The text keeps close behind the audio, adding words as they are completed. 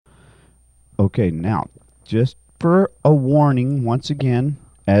Okay, now, just for a warning, once again,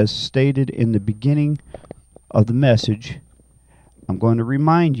 as stated in the beginning of the message, I'm going to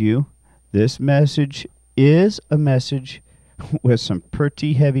remind you this message is a message with some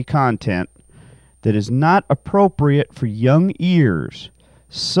pretty heavy content that is not appropriate for young ears.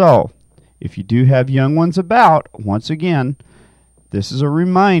 So, if you do have young ones about, once again, this is a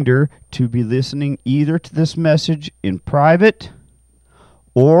reminder to be listening either to this message in private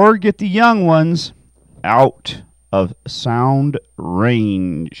or get the young ones out of sound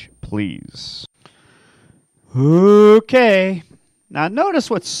range, please. Okay. Now notice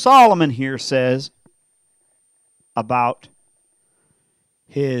what Solomon here says about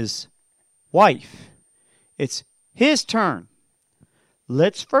his wife. It's his turn.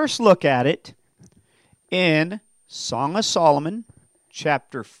 Let's first look at it in Song of Solomon,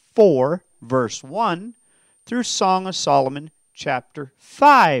 chapter 4, verse 1, through Song of Solomon, chapter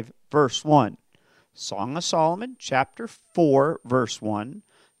 5, verse 1. Song of Solomon, chapter 4, verse 1,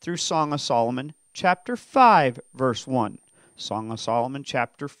 through Song of Solomon, chapter 5, verse 1. Song of Solomon,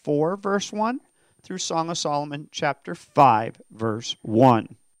 chapter 4, verse 1, through Song of Solomon, chapter 5, verse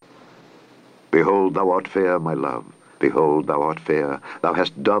 1. Behold, thou art fair, my love. Behold, thou art fair. Thou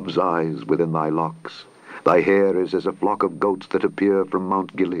hast dove's eyes within thy locks. Thy hair is as a flock of goats that appear from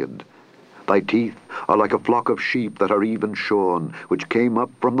Mount Gilead. Thy teeth are like a flock of sheep that are even shorn, which came up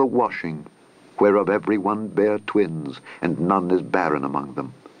from the washing, whereof every one bare twins, and none is barren among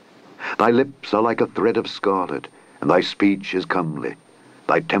them. Thy lips are like a thread of scarlet, and thy speech is comely.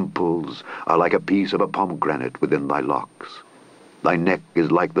 Thy temples are like a piece of a pomegranate within thy locks. Thy neck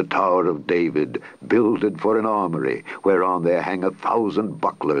is like the tower of David, builded for an armory, whereon there hang 1,000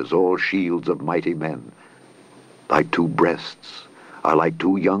 bucklers, all shields of mighty men. Thy two breasts are like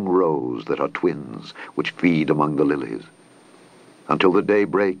two young roes that are twins, which feed among the lilies. Until the day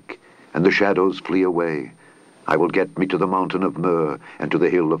break, and the shadows flee away, I will get me to the mountain of myrrh, and to the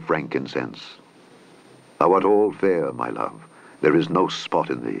hill of frankincense. Thou art all fair, my love, there is no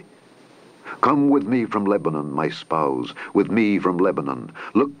spot in thee. Come with me from Lebanon, my spouse, with me from Lebanon.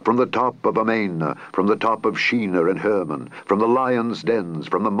 Look from the top of Amana, from the top of Shinar and Hermon, from the lions' dens,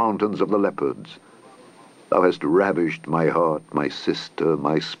 from the mountains of the leopards. Thou hast ravished my heart, my sister,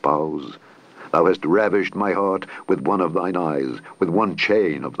 my spouse. Thou hast ravished my heart with one of thine eyes, with one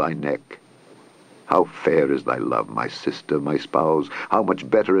chain of thy neck. How fair is thy love, my sister, my spouse! How much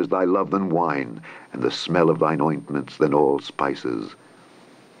better is thy love than wine, and the smell of thine ointments than all spices.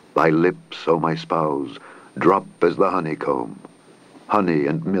 Thy lips, O my spouse, drop as the honeycomb. Honey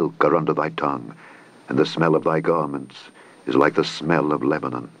and milk are under thy tongue, and the smell of thy garments is like the smell of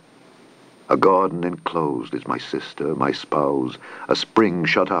Lebanon. A garden enclosed is my sister, my spouse, a spring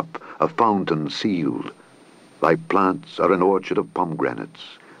shut up, a fountain sealed. Thy plants are an orchard of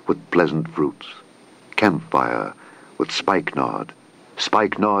pomegranates, with pleasant fruits, camphire, with spikenard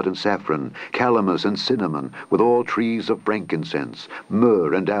and saffron, calamus and cinnamon, with all trees of frankincense,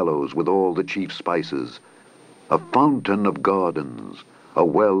 myrrh and aloes, with all the chief spices. A fountain of gardens, a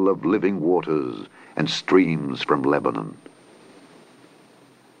well of living waters, and streams from Lebanon.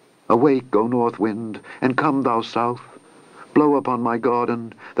 Awake, O north wind, and come thou south. Blow upon my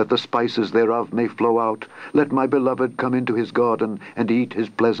garden, that the spices thereof may flow out. Let my beloved come into his garden, and eat his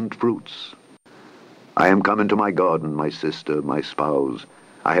pleasant fruits. I am come into my garden, my sister, my spouse.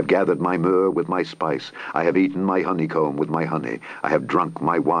 I have gathered my myrrh with my spice. I have eaten my honeycomb with my honey. I have drunk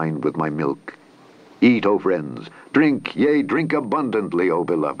my wine with my milk. Eat, O friends. Drink, yea, drink abundantly, O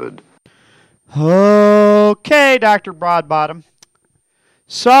beloved. Okay, Dr. Broadbottom.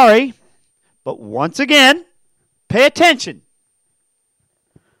 Sorry, but once again, pay attention.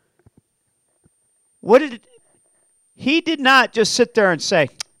 He did not just sit there and say,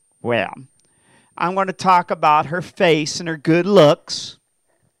 well, I'm going to talk about her face and her good looks.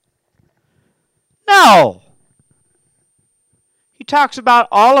 No. He talks about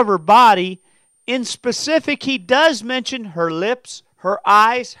all of her body. In specific, he does mention her lips, her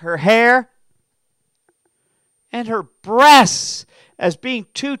eyes, her hair, and her breasts as being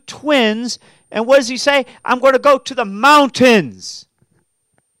two twins. And what does he say? I'm going to go to the mountains.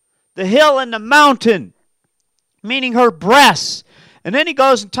 The hill and the mountain, meaning her breasts. And then he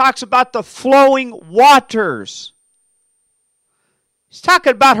goes and talks about the flowing waters. He's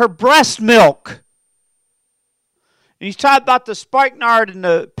talking about her breast milk. And he's talking about the spikenard and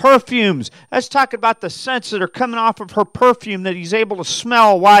the perfumes. That's talking about the scents that are coming off of her perfume that he's able to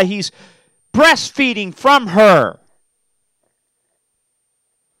smell while he's breastfeeding from her.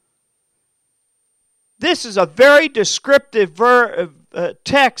 This is a very descriptive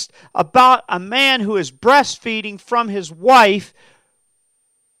text about a man who is breastfeeding from his wife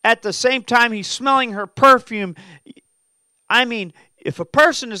at the same time he's smelling her perfume. I mean, if a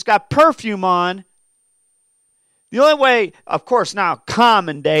person has got perfume on, the only way, of course, now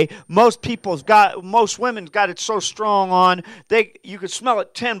common day, most women's got it so strong on you could smell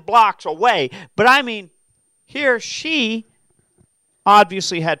it 10 blocks away. But I mean, here she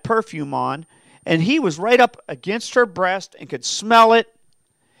obviously had perfume on, and he was right up against her breast and could smell it.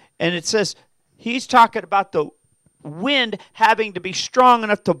 And it says he's talking about the wind having to be strong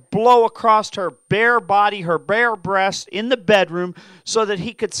enough to blow across her bare body, her bare breast in the bedroom so that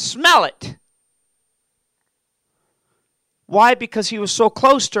he could smell it. Why? Because he was so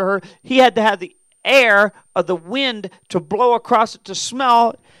close to her, he had to have the air of the wind to blow across it to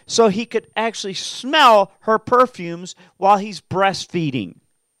smell, so he could actually smell her perfumes while he's breastfeeding.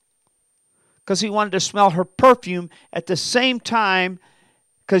 Because he wanted to smell her perfume at the same time,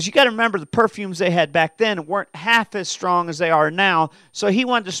 because you got to remember the perfumes they had back then weren't half as strong as they are now, so he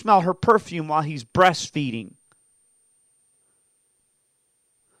wanted to smell her perfume while he's breastfeeding,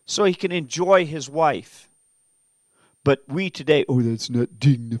 so he can enjoy his wife. But we today, oh, that's not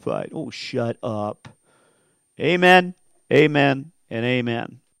dignified. Oh, shut up. Amen, amen, and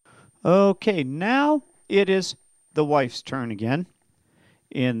amen. Okay, now it is the wife's turn again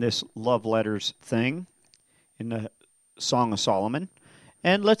in this love letters thing in the Song of Solomon.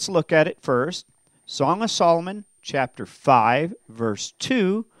 And let's look at it first. Song of Solomon, chapter 5, verse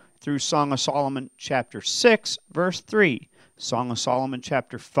 2, through Song of Solomon, chapter 6, verse 3. Song of Solomon,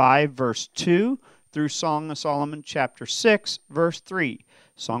 chapter 5, verse 2, through Song of Solomon, chapter 6, verse 3.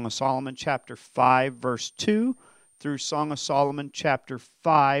 Song of Solomon, chapter 5, verse 2, through Song of Solomon, chapter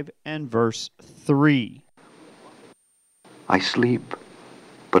 5, and verse 3. I sleep,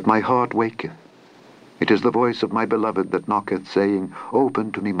 but my heart waketh. It is the voice of my beloved that knocketh, saying,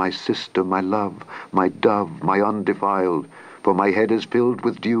 Open to me, my sister, my love, my dove, my undefiled. For my head is filled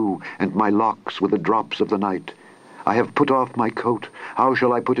with dew, and my locks with the drops of the night. I have put off my coat, how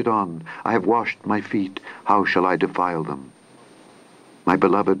shall I put it on? I have washed my feet, how shall I defile them? My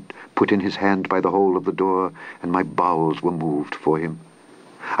beloved put in his hand by the hole of the door, and my bowels were moved for him.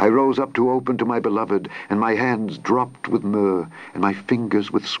 I rose up to open to my beloved, and my hands dropped with myrrh, and my fingers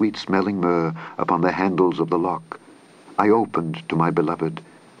with sweet-smelling myrrh upon the handles of the lock. I opened to my beloved,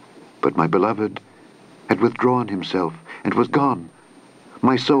 but my beloved had withdrawn himself, and was gone.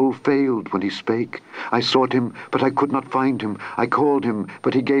 My soul failed when he spake. I sought him, but I could not find him. I called him,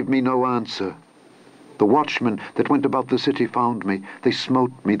 but he gave me no answer. The watchmen that went about the city found me. They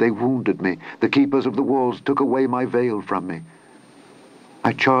smote me, they wounded me. The keepers of the walls took away my veil from me.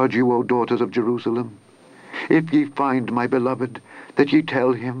 I charge you, O daughters of Jerusalem, if ye find my beloved, that ye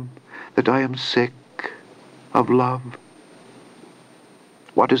tell him that I am sick of love.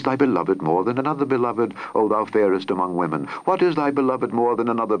 What is thy beloved more than another beloved, O thou fairest among women? What is thy beloved more than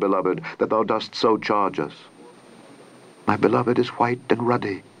another beloved, that thou dost so charge us? My beloved is white and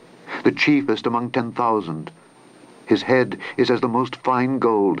ruddy, the chiefest among 10,000. His head is as the most fine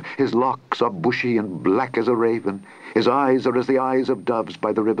gold, his locks are bushy and black as a raven. His eyes are as the eyes of doves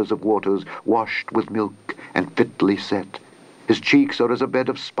by the rivers of waters, washed with milk and fitly set. His cheeks are as a bed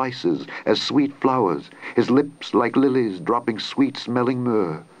of spices, as sweet flowers, his lips like lilies dropping sweet-smelling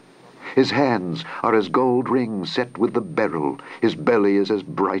myrrh. His hands are as gold rings set with the beryl, his belly is as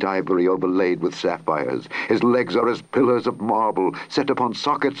bright ivory overlaid with sapphires, his legs are as pillars of marble set upon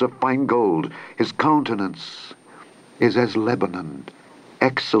sockets of fine gold, his countenance is as Lebanon,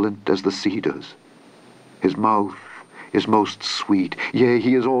 excellent as the cedars. His mouth is most sweet, yea,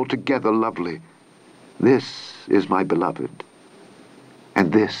 he is altogether lovely. This is my beloved,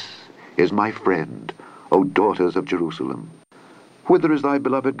 and this is my friend, O daughters of Jerusalem. Whither is thy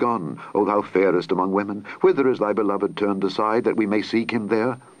beloved gone, O thou fairest among women? Whither is thy beloved turned aside, that we may seek him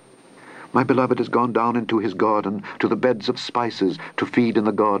there? My beloved is gone down into his garden, to the beds of spices, to feed in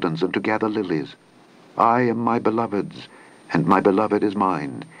the gardens, and to gather lilies. I am my beloved's, and my beloved is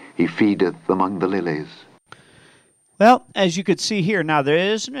mine. He feedeth among the lilies. Well, as you could see here, now there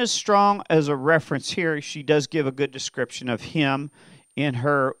isn't as strong as a reference here. She does give a good description of him in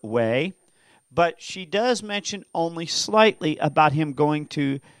her way, but she does mention only slightly about him going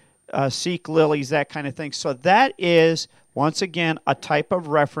to seek lilies, that kind of thing. So that is, once again, a type of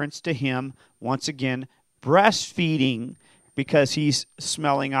reference to him, once again, breastfeeding, because he's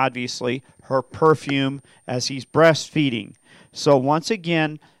smelling, obviously, her perfume as he's breastfeeding. So once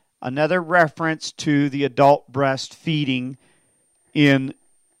again, another reference to the adult breastfeeding in,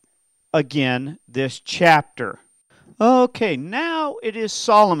 again, this chapter. Okay, now it is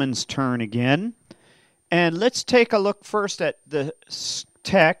Solomon's turn again. And let's take a look first at the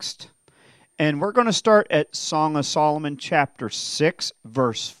text. And we're going to start at Song of Solomon chapter 6,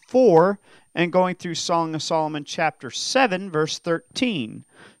 verse 4, and going through Song of Solomon chapter 7, verse 13.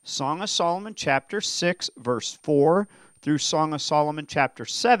 Song of Solomon chapter 6, verse 4, through Song of Solomon chapter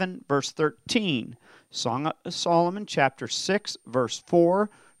 7, verse 13. Song of Solomon chapter 6, verse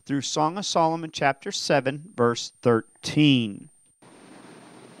 4, through Song of Solomon chapter 7, verse 13.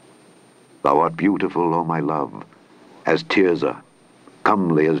 Thou art beautiful, O my love, as Tirzah,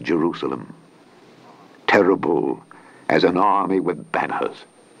 comely as Jerusalem, terrible as an army with banners.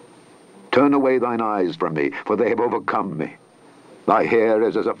 Turn away thine eyes from me, for they have overcome me. Thy hair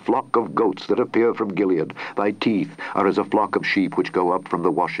is as a flock of goats that appear from Gilead. Thy teeth are as a flock of sheep which go up from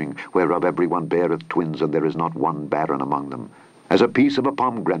the washing, whereof every one beareth twins, and there is not one barren among them. As a piece of a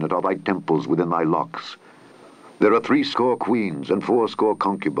pomegranate are thy temples within thy locks. There are 80 queens, and 80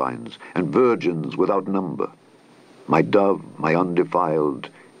 concubines, and virgins without number. My dove, my undefiled,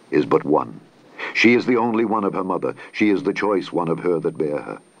 is but one. She is the only one of her mother. She is the choice one of her that bare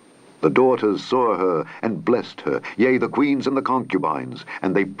her. The daughters saw her and blessed her, yea, the queens and the concubines,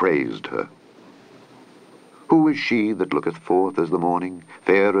 and they praised her. Who is she that looketh forth as the morning,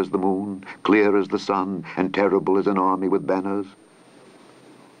 fair as the moon, clear as the sun, and terrible as an army with banners?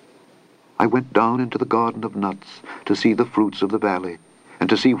 I went down into the garden of nuts to see the fruits of the valley, and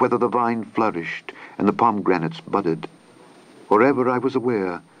to see whether the vine flourished and the pomegranates budded. Or ever I was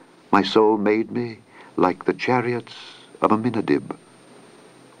aware, my soul made me like the chariots of Aminadab.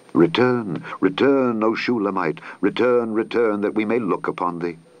 Return, return, O Shulamite, return, return, that we may look upon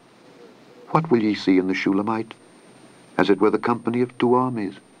thee. What will ye see in the Shulamite? As it were the company of 2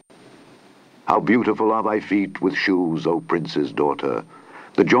 armies. How beautiful are thy feet with shoes, O prince's daughter!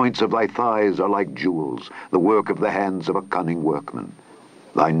 The joints of thy thighs are like jewels, the work of the hands of a cunning workman.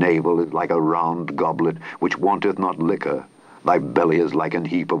 Thy navel is like a round goblet which wanteth not liquor. Thy belly is like an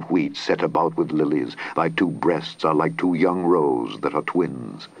heap of wheat set about with lilies. Thy 2 breasts are like 2 young roes that are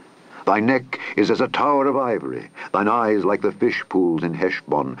twins. Thy neck is as a tower of ivory. Thine eyes like the fish pools in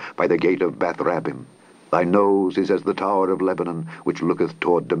Heshbon by the gate of Bath-rabbim. Thy nose is as the tower of Lebanon, which looketh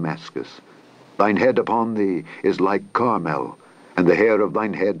toward Damascus. Thine head upon thee is like Carmel, and the hair of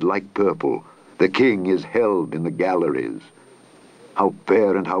thine head like purple. The king is held in the galleries. How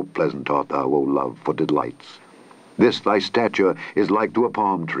fair and how pleasant art thou, O love, for delights! This thy stature is like to a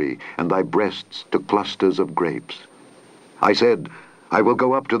palm tree, and thy breasts to clusters of grapes. I said, I will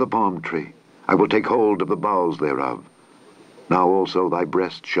go up to the palm tree. I will take hold of the boughs thereof. Now also thy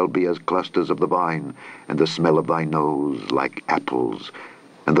breasts shall be as clusters of the vine, and the smell of thy nose like apples,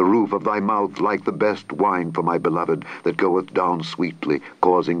 and the roof of thy mouth like the best wine for my beloved, that goeth down sweetly,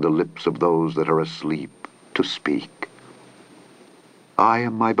 causing the lips of those that are asleep to speak. I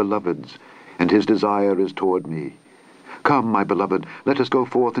am my beloved's, and his desire is toward me. Come, my beloved, let us go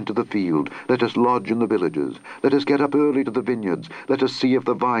forth into the field. Let us lodge in the villages. Let us get up early to the vineyards. Let us see if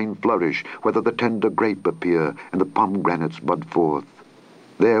the vine flourish, whether the tender grape appear, and the pomegranates bud forth.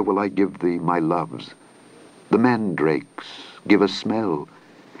 There will I give thee my loves. The mandrakes give a smell,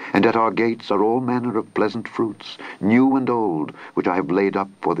 and at our gates are all manner of pleasant fruits, new and old, which I have laid up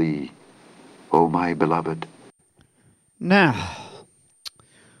for thee, O my beloved. Now,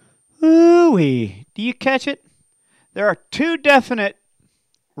 ooh-wee, do you catch it? There are 2 definite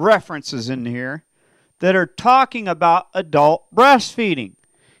references in here that are talking about adult breastfeeding.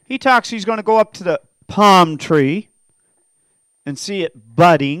 He's going to go up to the palm tree and see it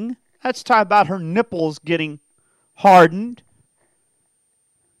budding. That's talking about her nipples getting hardened,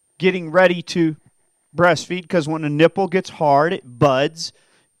 getting ready to breastfeed, because when a nipple gets hard, it buds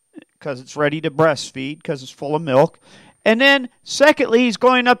because it's ready to breastfeed because it's full of milk. And then, secondly, he's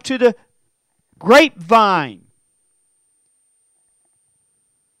going up to the grapevine.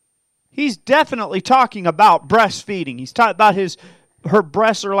 He's definitely talking about breastfeeding. He's talking about her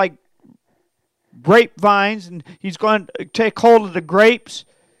breasts are like grapevines, and he's going to take hold of the grapes.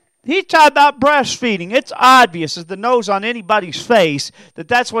 He's talking about breastfeeding. It's obvious as the nose on anybody's face that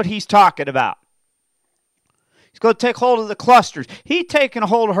that's what he's talking about. He's going to take hold of the clusters. He's taking a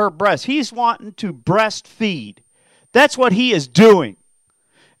hold of her breast. He's wanting to breastfeed. That's what he is doing.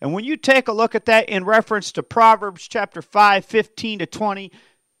 And when you take a look at that in reference to Proverbs chapter 5, 15 to 20,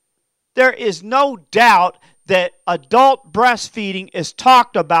 there is no doubt that adult breastfeeding is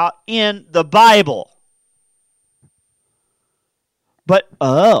talked about in the Bible. But,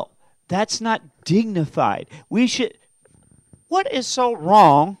 that's not dignified. What is so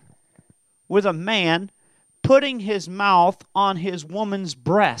wrong with a man putting his mouth on his woman's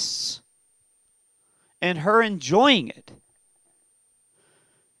breasts and her enjoying it?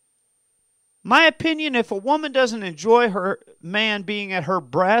 My opinion, if a woman doesn't enjoy her man being at her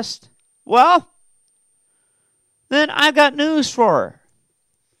breast, Well, then I got news for her.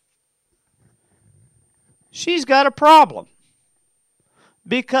 She's got a problem.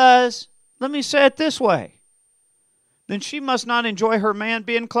 Because, let me say it this way, then she must not enjoy her man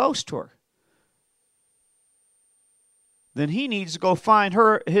being close to her. Then he needs to go find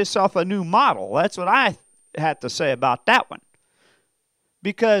himself a new model. That's what I had to say about that one.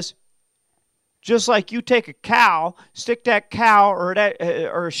 Because just like you take a cow, stick that cow or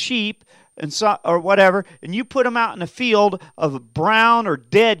a sheep or whatever, and you put them out in a field of brown or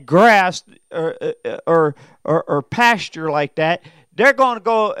dead grass or pasture like that, they're going to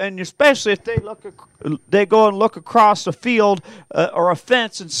go, and especially if they go and look across a field or a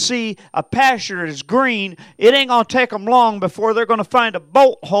fence and see a pasture that is green, it ain't going to take them long before they're going to find a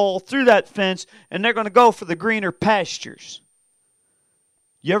bolt hole through that fence, and they're going to go for the greener pastures.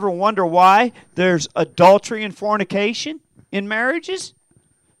 You ever wonder why there's adultery and fornication in marriages?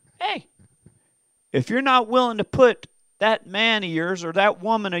 Hey, if you're not willing to put that man of yours or that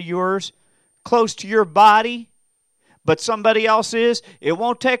woman of yours close to your body, but somebody else is, it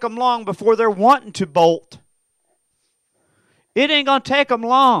won't take them long before they're wanting to bolt. It ain't going to take them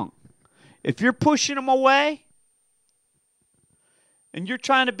long. If you're pushing them away and you're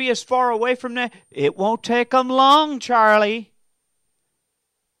trying to be as far away from that, it won't take them long, Charlie.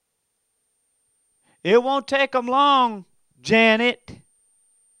 It won't take them long, Janet.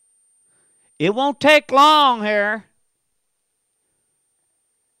 It won't take long here.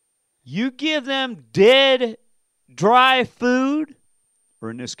 You give them dead, dry food,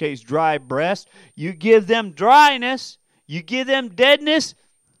 or in this case, dry breast. You give them dryness. You give them deadness.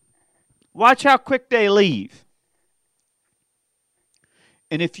 Watch how quick they leave.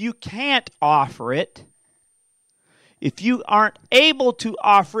 And if you can't offer it, if you aren't able to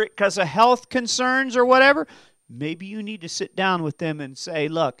offer it because of health concerns or whatever, maybe you need to sit down with them and say,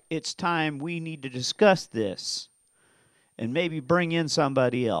 look, it's time we need to discuss this. And maybe bring in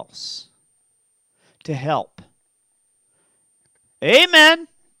somebody else to help. Amen.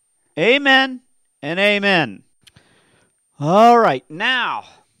 Amen. And amen. All right. Now,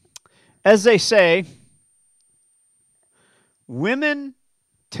 as they say, women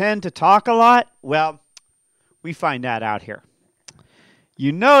tend to talk a lot. Well, we find that out here.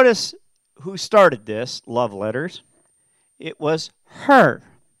 You notice who started this, love letters. It was her.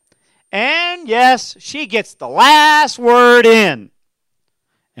 And yes, she gets the last word in.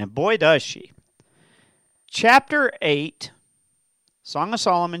 And boy, does she. Chapter 8, Song of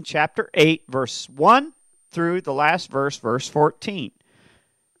Solomon, chapter 8, verse 1 through the last verse, verse 14.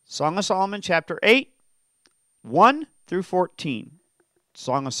 Song of Solomon, chapter 8, 1 through 14.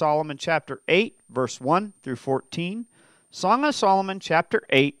 Song of Solomon, chapter 8, verse 1 through 14. Song of Solomon, chapter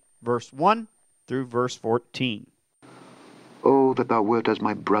 8, verse 1 through verse 14. Oh, that thou wert as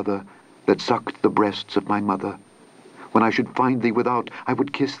my brother, that sucked the breasts of my mother. When I should find thee without, I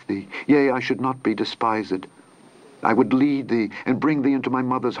would kiss thee. Yea, I should not be despised. I would lead thee, and bring thee into my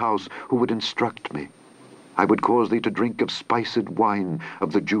mother's house, who would instruct me. I would cause thee to drink of spiced wine,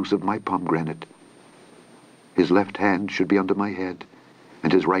 of the juice of my pomegranate. His left hand should be under my head,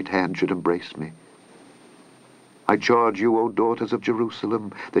 and his right hand should embrace me. I charge you, O daughters of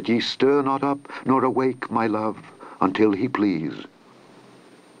Jerusalem, that ye stir not up, nor awake my love, until he please.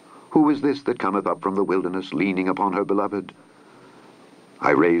 Who is this that cometh up from the wilderness, leaning upon her beloved? I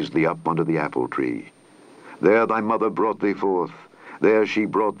raised thee up under the apple tree. There thy mother brought thee forth. There she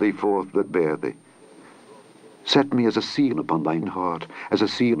brought thee forth that bare thee. Set me as a seal upon thine heart, as a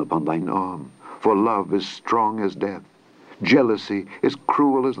seal upon thine arm. For love is strong as death. Jealousy is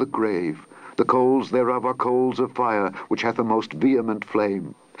cruel as the grave. The coals thereof are coals of fire, which hath a most vehement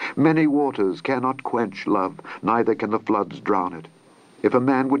flame. Many waters cannot quench love, neither can the floods drown it. If a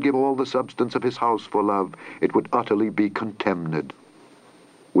man would give all the substance of his house for love, it would utterly be contemned.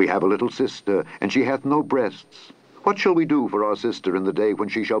 We have a little sister, and she hath no breasts. What shall we do for our sister in the day when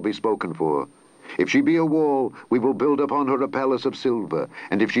she shall be spoken for? If she be a wall, we will build upon her a palace of silver,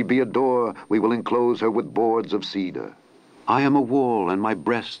 and if she be a door, we will enclose her with boards of cedar. I am a wall, and my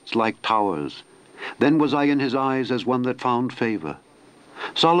breasts like towers. Then was I in his eyes as one that found favor.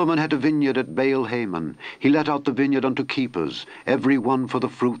 Solomon had a vineyard at Baal Haman. He let out the vineyard unto keepers. Every one for the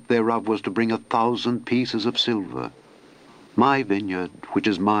fruit thereof was to bring 1,000 pieces of silver. My vineyard, which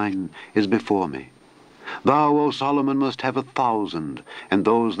is mine, is before me. Thou, O Solomon, must have 1,000, and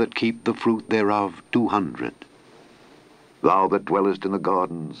those that keep the fruit thereof 200. Thou that dwellest in the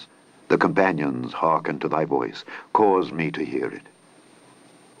gardens, the companions hearken to thy voice. Cause me to hear it.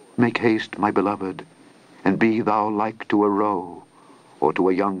 Make haste, my beloved, and be thou like to a roe, or to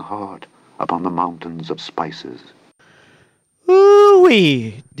a young hart upon the mountains of spices. Ooh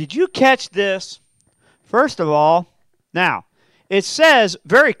Woo-wee. Did you catch this? First of all, now, it says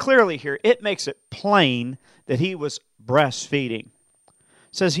very clearly here, it makes it plain that he was breastfeeding. It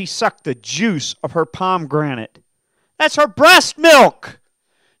says he sucked the juice of her pomegranate. That's her breast milk.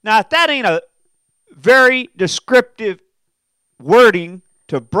 Now, if that ain't a very descriptive wording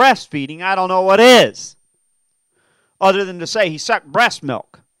to breastfeeding, I don't know what is. Other than to say he sucked breast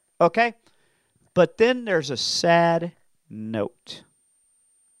milk. Okay? But then there's a sad note.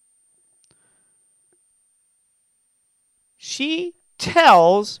 She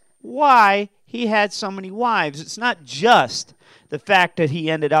tells why he had so many wives. It's not just the fact that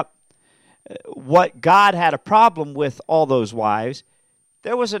he ended up, what God had a problem with all those wives.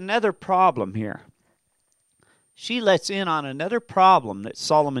 There was another problem here. She lets in on another problem that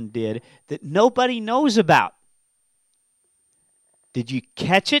Solomon did that nobody knows about. Did you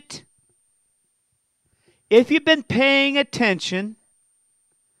catch it? If you've been paying attention,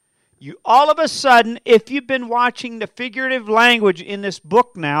 you all of a sudden, if you've been watching the figurative language in this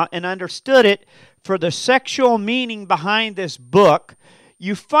book now and understood it for the sexual meaning behind this book,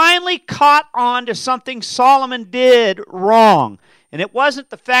 you finally caught on to something Solomon did wrong. And it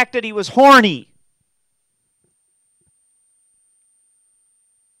wasn't the fact that he was horny.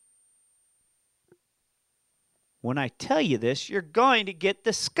 When I tell you this, you're going to get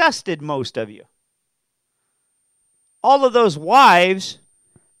disgusted, most of you. All of those wives,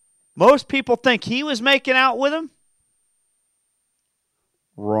 most people think he was making out with them.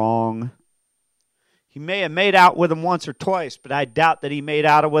 Wrong. He may have made out with them once or twice, but I doubt that he made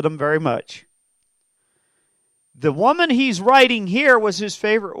out with them very much. The woman he's writing here was his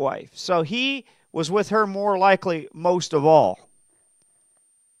favorite wife, so he was with her more likely most of all.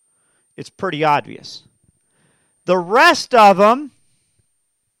 It's pretty obvious. The rest of them,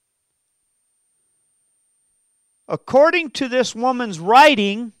 according to this woman's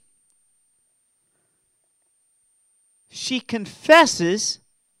writing, she confesses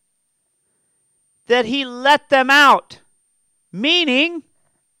that he let them out, meaning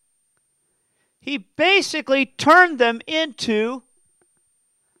he basically turned them into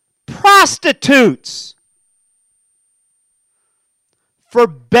prostitutes for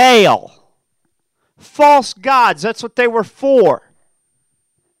Baal. False gods, that's what they were for.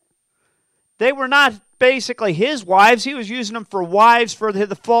 They were not basically his wives. He was using them for wives for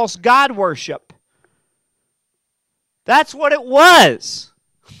the false god worship. That's what it was.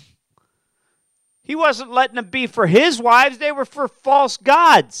 He wasn't letting them be for his wives. They were for false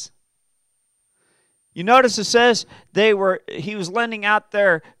gods. You notice it says he was lending out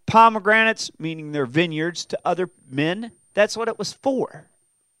their pomegranates, meaning their vineyards, to other men. That's what it was for.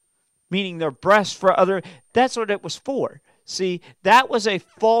 Meaning their breasts for other. That's what it was for. See, that was a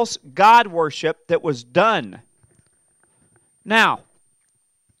false god worship that was done. Now,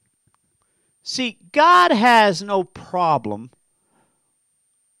 see, God has no problem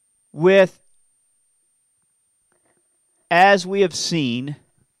with, as we have seen,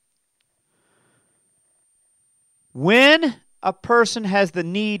 when a person has the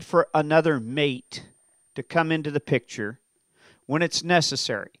need for another mate to come into the picture, when it's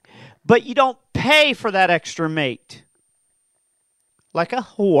necessary. But you don't pay for that extra mate. Like a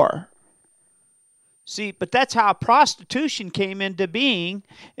whore. See, but that's how prostitution came into being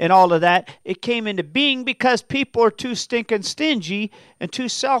and all of that. It came into being because people are too stinking stingy and too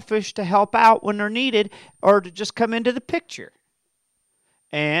selfish to help out when they're needed or to just come into the picture.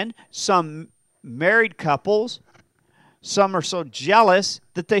 And some married couples, some are so jealous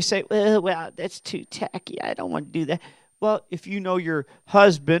that they say, well, that's too tacky. I don't want to do that. Well, if you know your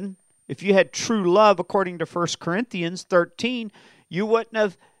husband, if you had true love according to 1 Corinthians 13, you wouldn't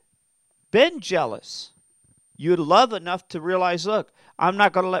have been jealous. You'd love enough to realize, look, I'm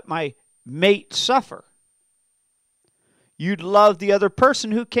not going to let my mate suffer. You'd love the other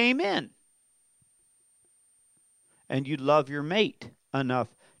person who came in. And you'd love your mate enough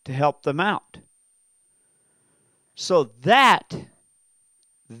to help them out. So that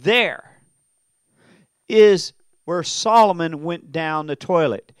there is where Solomon went down the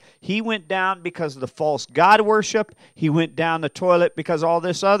toilet. He went down because of the false god worship. He went down the toilet because of all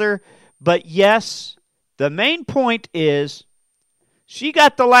this other. But yes, the main point is she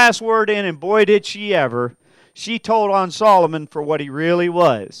got the last word in, and boy did she ever. She told on Solomon for what he really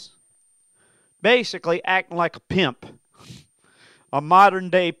was. Basically acting like a pimp. A modern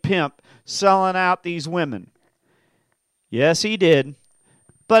day pimp selling out these women. Yes, he did.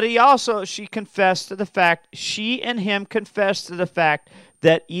 But she confessed to the fact, she and him confessed to the fact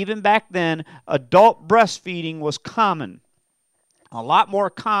that even back then, adult breastfeeding was common. A lot more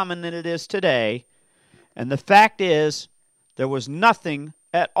common than it is today. And the fact is, There was nothing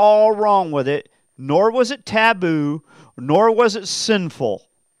at all wrong with it, nor was it taboo, nor was it sinful.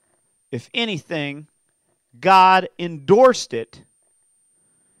 If anything, God endorsed it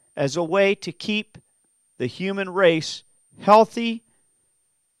as a way to keep the human race healthy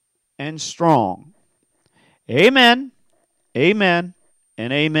and strong. Amen, amen,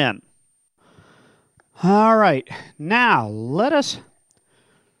 and amen. All right, now let us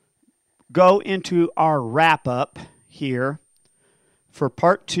go into our wrap-up here for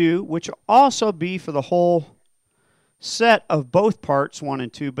part 2, which will also be for the whole set of both parts 1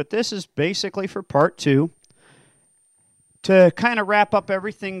 and 2, but this is basically for part 2 to kind of wrap up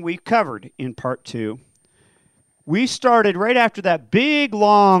everything we covered in part 2. We started right after that big,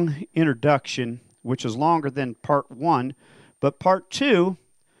 long introduction, which is longer than part 1, but part 2,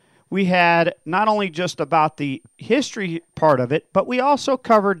 we had not only just about the history part of it, but we also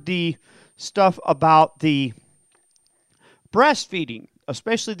covered the stuff about the breastfeeding,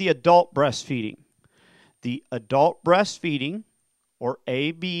 especially the adult breastfeeding. The adult breastfeeding, or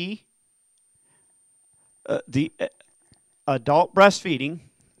AB, the adult breastfeeding,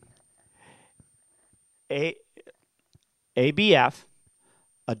 ABF,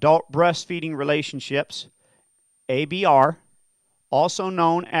 adult breastfeeding relationships, ABR, also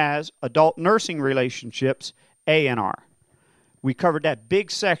known as adult nursing relationships, ANR. We covered that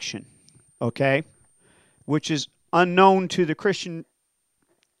big section, okay, which is unknown to the Christian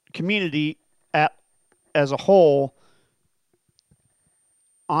community as a whole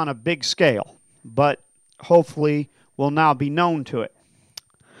on a big scale, but hopefully will now be known to it.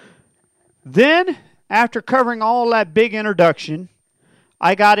 Then, after covering all that big introduction,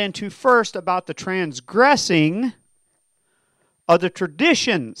 I got into first about the transgressing of the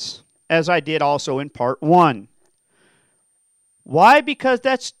traditions, as I did also in part 1. Why? Because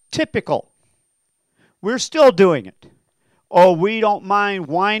that's typical. We're still doing it. Oh, we don't mind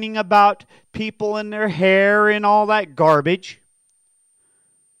whining about people and their hair and all that garbage.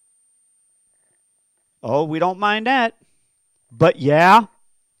 Oh, we don't mind that. But yeah,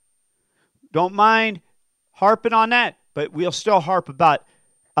 don't mind harping on that. But we'll still harp about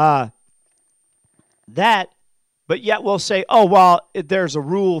that. But yet we'll say, oh, well, there's a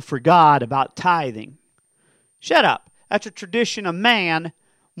rule for God about tithing. Shut up. That's a tradition of man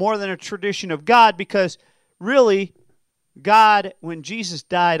more than a tradition of God, because really, God, when Jesus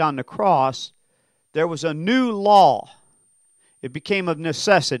died on the cross, there was a new law. It became of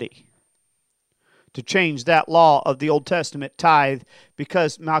necessity to change that law of the Old Testament tithe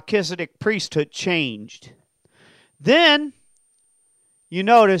because Melchizedek priesthood changed. Then, you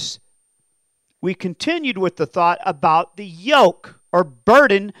notice, we continued with the thought about the yoke or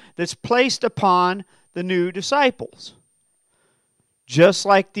burden that's placed upon the new disciples. Just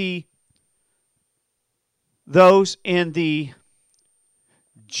like those in the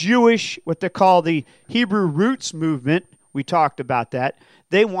Jewish, what they call the Hebrew roots movement, we talked about that.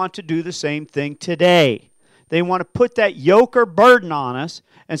 They want to do the same thing today. They want to put that yoke or burden on us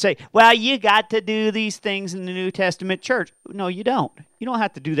and say, well, you got to do these things in the New Testament church. No, you don't. You don't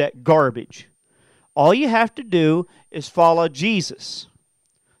have to do that garbage. All you have to do is follow Jesus.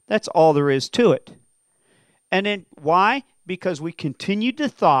 That's all there is to it. And then why? Because we continued the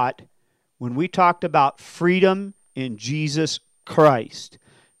thought when we talked about freedom in Jesus Christ.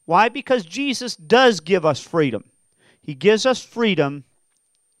 Why? Because Jesus does give us freedom. He gives us freedom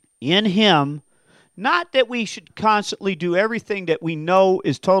in Him. Not that we should constantly do everything that we know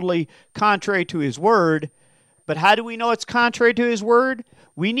is totally contrary to His Word, but how do we know it's contrary to His Word?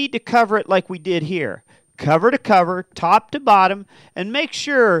 We need to cover it like we did here. Cover to cover, top to bottom, and make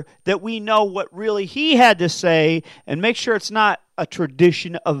sure that we know what really He had to say, and make sure it's not a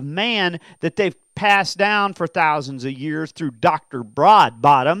tradition of man that they've passed down for thousands of years through Dr.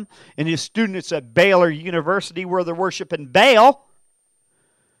 Broadbottom and his students at Baylor University where they're worshiping Baal,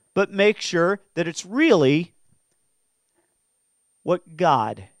 but make sure that it's really what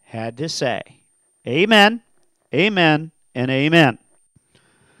God had to say. Amen, amen, and amen.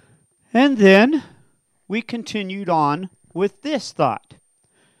 And then we continued on with this thought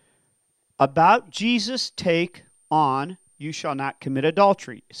about Jesus' take on you shall not commit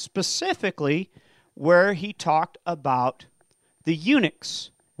adultery, specifically where he talked about the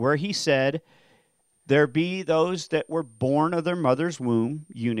eunuchs, where he said there be those that were born of their mother's womb,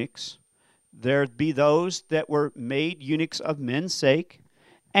 eunuchs, there be those that were made eunuchs of men's sake,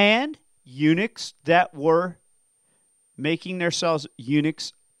 and eunuchs that were making themselves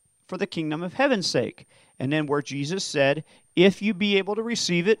eunuchs for the kingdom of heaven's sake. And then where Jesus said, if you be able to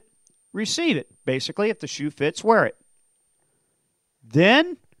receive it, receive it. Basically, if the shoe fits, wear it.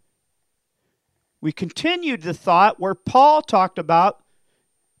 Then we continued the thought where Paul talked about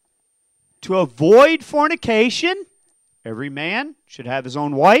to avoid fornication, every man should have his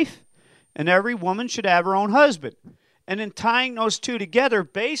own wife, and every woman should have her own husband. And then tying those two together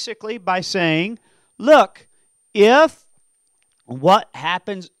basically by saying, look, what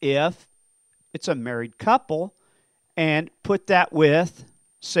happens if it's a married couple, and put that with,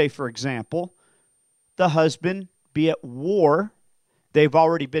 say for example, the husband be at war, they've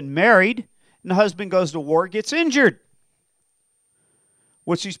already been married, and the husband goes to war, gets injured.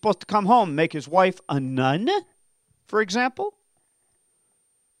 What's he supposed to come home, make his wife a nun, for example?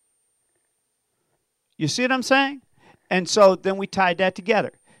 You see what I'm saying? And so then we tied that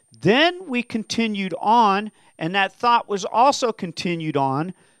together. Then we continued on, and that thought was also continued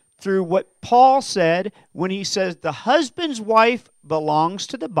on through what Paul said when he says the husband's wife belongs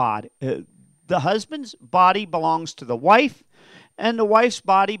to the body. The husband's body belongs to the wife, and the wife's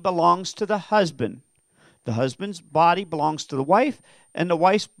body belongs to the husband. The husband's body belongs to the wife, and the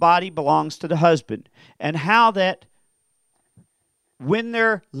wife's body belongs to the husband. And how that when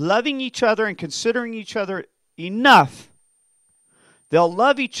they're loving each other and considering each other enough, they'll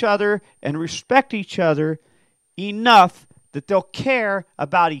love each other and respect each other enough that they'll care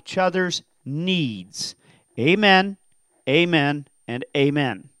about each other's needs. Amen, amen, and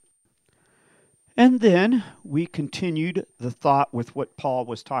amen. And then we continued the thought with what Paul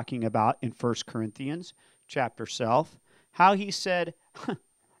was talking about in 1 Corinthians chapter 12, how he said,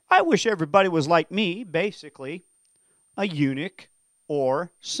 I wish everybody was like me, basically, a eunuch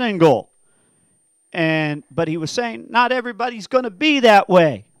or single. But he was saying, not everybody's going to be that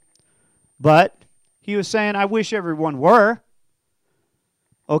way. But he was saying, I wish everyone were.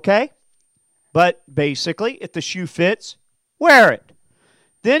 Okay? But basically, if the shoe fits, wear it.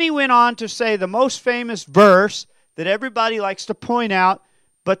 Then he went on to say the most famous verse that everybody likes to point out,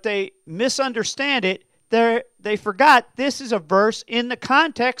 but they misunderstand it. They forgot this is a verse in the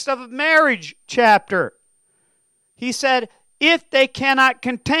context of a marriage chapter. He said, if they cannot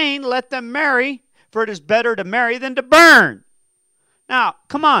contain, let them marry, for it is better to marry than to burn. Now,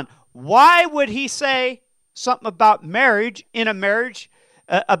 come on. Why would he say something about marriage in a marriage,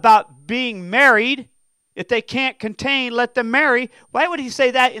 about being married? If they can't contain, let them marry. Why would he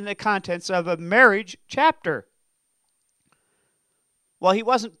say that in the contents of a marriage chapter? Well, he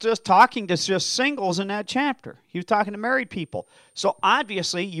wasn't just talking to just singles in that chapter. He was talking to married people. So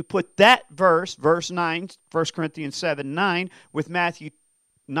obviously, you put that verse 9, 1 Corinthians 7:9, with Matthew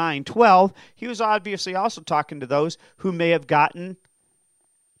 9:12. He was obviously also talking to those who may have gotten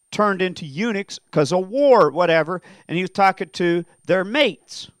turned into eunuchs because of war or whatever, and he was talking to their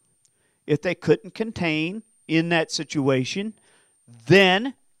mates. If they couldn't contain in that situation,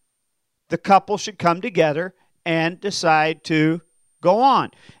 then the couple should come together and decide to go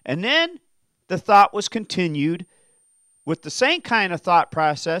on. And then the thought was continued with the same kind of thought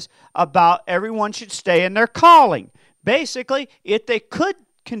process about everyone should stay in their calling. Basically, if they could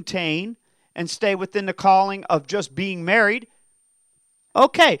contain and stay within the calling of just being married,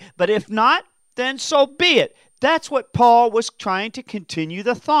 okay. But if not, then so be it. That's what Paul was trying to continue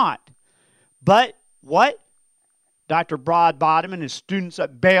the thought. But what? Dr. Broadbottom and his students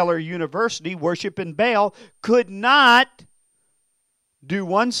at Baylor University, worshiping Baal, could not do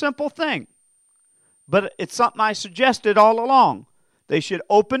one simple thing. But it's something I suggested all along. They should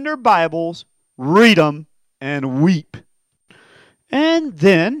open their Bibles, read them, and weep. And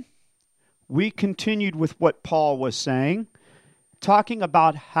then we continued with what Paul was saying, talking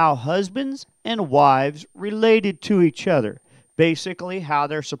about how husbands and wives related to each other. Basically, how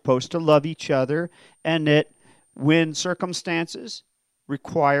they're supposed to love each other, and that when circumstances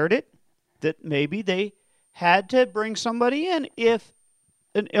required it, that maybe they had to bring somebody in if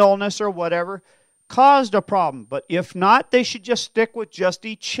an illness or whatever caused a problem. But if not, they should just stick with just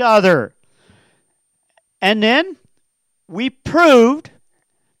each other. And then we proved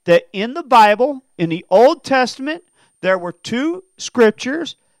that in the Bible, in the Old Testament, there were two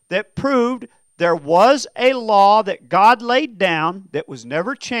scriptures that proved there was a law that God laid down that was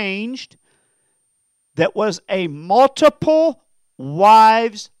never changed, that was a multiple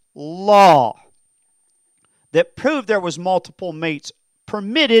wives law that proved there was multiple mates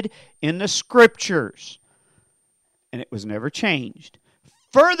permitted in the scriptures, and it was never changed.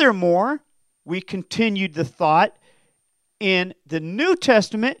 Furthermore, we continued the thought in the New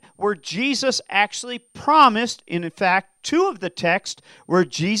Testament where Jesus actually promised, in fact, two of the texts where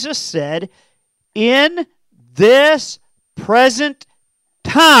Jesus said, in this present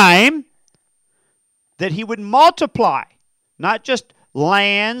time, that he would multiply, not just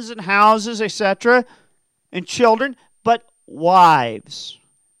lands and houses, etc., and children, but wives.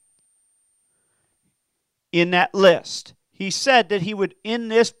 in that list. He said that he would, in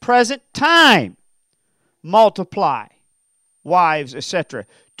this present time, multiply wives, etc.,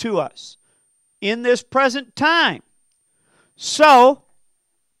 to us. In this present time. So,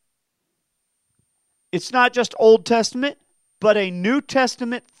 it's not just Old Testament, but a New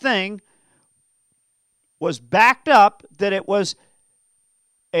Testament thing was backed up that it was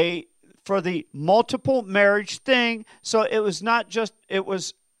for the multiple marriage thing. So it was not just, it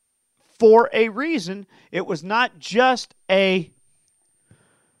was for a reason. It was not just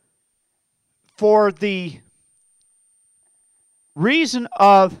for the reason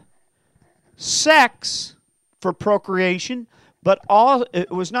of sex for procreation, but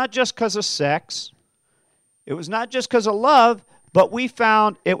it was not just because of sex. It was not just because of love, but we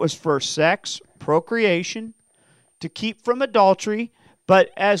found it was for sex, procreation, to keep from adultery.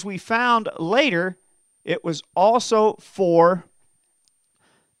 But as we found later, it was also for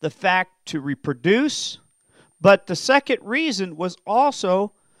the fact to reproduce. But the second reason was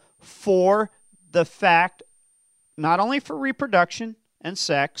also for the fact, not only for reproduction and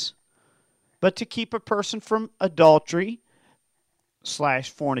sex, but to keep a person from adultery /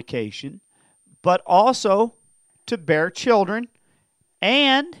 fornication, but also to bear children.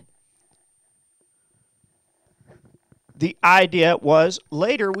 And the idea was,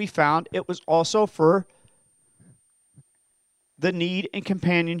 later we found it was also for the need and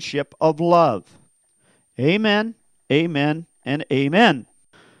companionship of love. Amen, amen, and amen.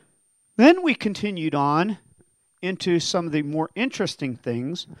 Then we continued on into some of the more interesting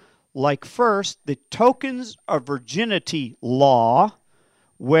things, like first, the tokens of virginity law,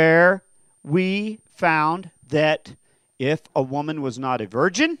 where we found that if a woman was not a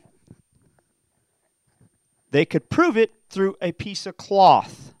virgin, they could prove it through a piece of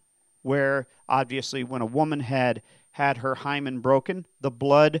cloth, where obviously when a woman had her hymen broken, the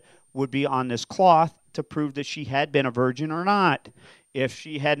blood would be on this cloth to prove that she had been a virgin or not. If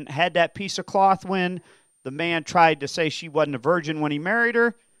she hadn't had that piece of cloth when the man tried to say she wasn't a virgin when he married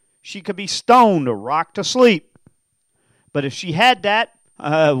her, she could be stoned or rocked to sleep. But if she had that,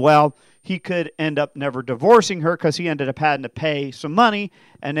 he could end up never divorcing her because he ended up having to pay some money,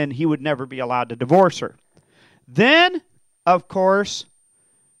 and then he would never be allowed to divorce her. Then, of course,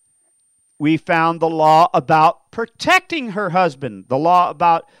 we found the law about protecting her husband, the law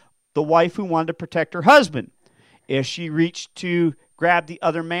about the wife who wanted to protect her husband. If she reached to grab the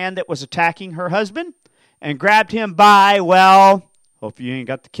other man that was attacking her husband and grabbed him by, hope you ain't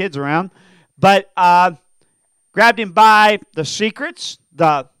got the kids around, but grabbed him by the secrets,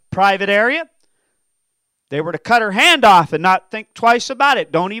 the private area, they were to cut her hand off and not think twice about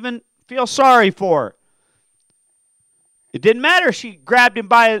it. Don't even feel sorry for her. It didn't matter. She grabbed him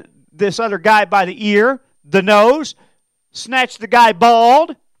by this other guy by the ear, the nose, snatched the guy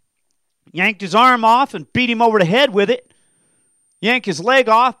bald, yanked his arm off and beat him over the head with it, yanked his leg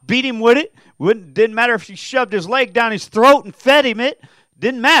off, beat him with it. Didn't matter if she shoved his leg down his throat and fed him it.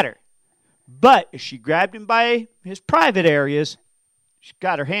 Didn't matter. But if she grabbed him by his private areas, she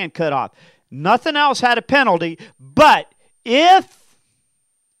got her hand cut off. Nothing else had a penalty. But if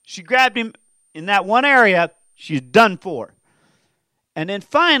she grabbed him in that one area, she's done for. And then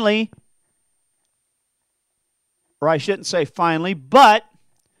finally, or I shouldn't say finally, but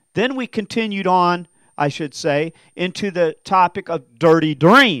then we continued on, I should say, into the topic of dirty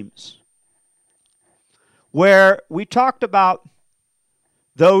dreams, where we talked about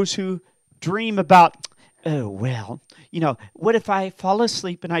those who dream about, what if I fall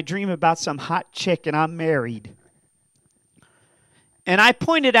asleep and I dream about some hot chick and I'm married? And I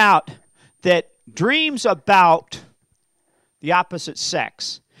pointed out that dreams about the opposite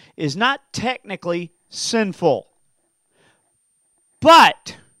sex is not technically sinful.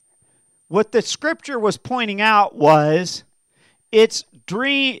 But what the scripture was pointing out was it's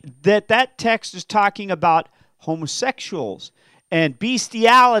that text is talking about homosexuals and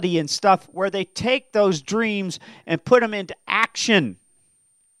bestiality and stuff, where they take those dreams and put them into action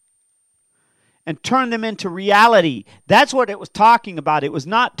and turn them into reality. That's what it was talking about. It was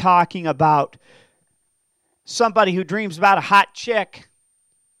not talking about somebody who dreams about a hot chick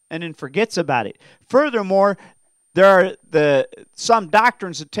and then forgets about it. Furthermore, there are some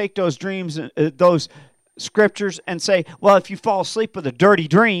doctrines that take those dreams, those scriptures, and say, well, if you fall asleep with a dirty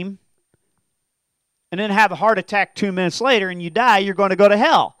dream and then have a heart attack 2 minutes later and you die, you're going to go to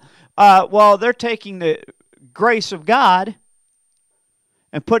hell. They're taking the grace of God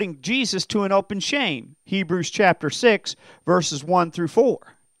and putting Jesus to an open shame. Hebrews chapter 6, verses 1 through 4.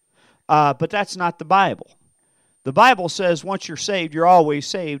 But that's not the Bible. The Bible says once you're saved, you're always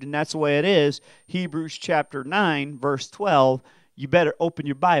saved, and that's the way it is. Hebrews chapter 9, verse 12, you better open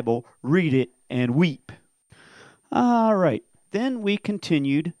your Bible, read it, and weep. All right. Then we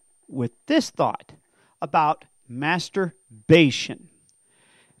continued with this thought about masturbation.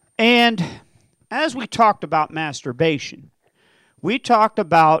 And as we talked about masturbation, we talked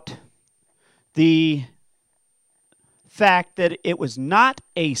about the fact that it was not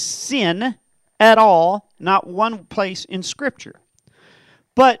a sin at all, not one place in Scripture.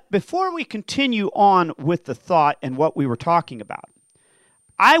 But before we continue on with the thought and what we were talking about,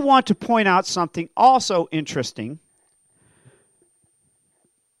 I want to point out something also interesting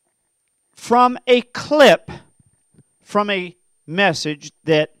from a clip from a message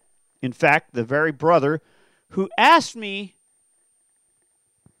that, in fact, the very brother who asked me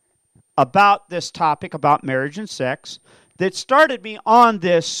about this topic, about marriage and sex, that started me on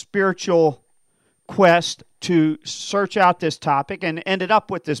this spiritual quest to search out this topic and ended up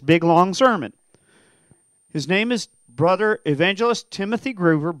with this big, long sermon. His name is Brother Evangelist Timothy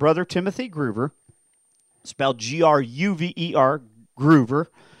Groover, Brother Timothy Groover, spelled Gruver, Groover.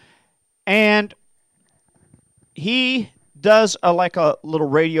 And he does like a little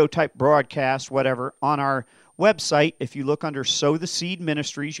radio type broadcast, whatever, on our website. If you look under Sow the Seed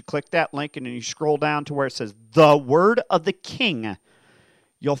Ministries, you click that link and then you scroll down to where it says The Word of the King.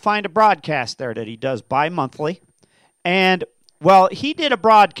 You'll find a broadcast there that he does bi-monthly. And, well, he did a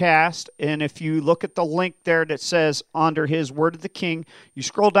broadcast, and if you look at the link there that says under his Word of the King, you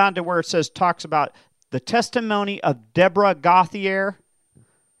scroll down to where it says, talks about the testimony of Deborah Gauthier,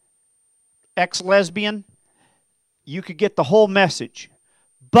 ex-lesbian. You could get the whole message.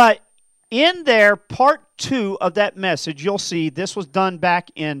 But in there, part 2 of that message, you'll see this was done back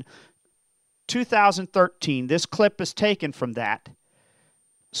in 2013. This clip is taken from that.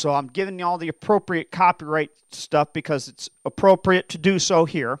 So I'm giving you all the appropriate copyright stuff because it's appropriate to do so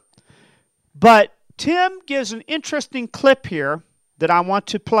here. But Tim gives an interesting clip here that I want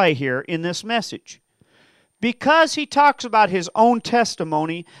to play here in this message, because he talks about his own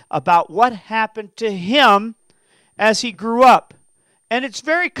testimony about what happened to him as he grew up. And it's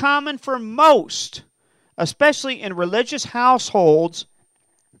very common for most, especially in religious households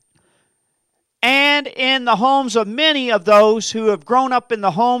and in the homes of many of those who have grown up in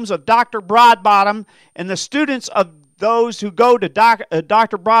the homes of Dr. Broadbottom and the students of those who go to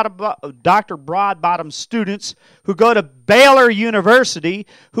Dr. Broadbottom students who go to Baylor University,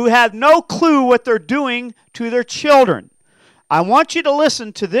 who have no clue what they're doing to their children. I want you to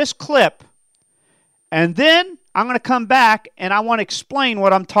listen to this clip, and then I'm going to come back and I want to explain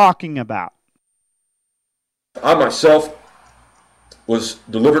what I'm talking about. I myself was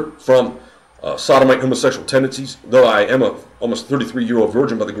delivered from sodomite homosexual tendencies, though I am a almost 33-year-old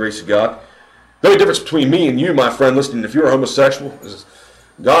virgin by the grace of God. The only difference between me and you, my friend, listening, if you're a homosexual, is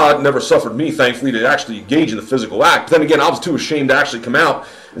God never suffered me, thankfully, to actually engage in the physical act. But then again, I was too ashamed to actually come out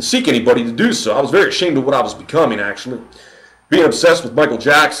and seek anybody to do so. I was very ashamed of what I was becoming, actually. Being obsessed with Michael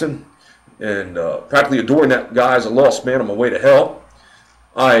Jackson and practically adoring that guy as a lost man on my way to hell.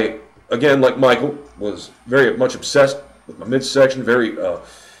 I, again, like Michael, was very much obsessed with my midsection, very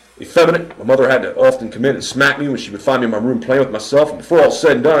effeminate. My mother had to often come in and smack me when she would find me in my room playing with myself. And before all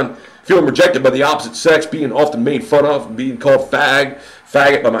said and done, feeling rejected by the opposite sex, being often made fun of, and being called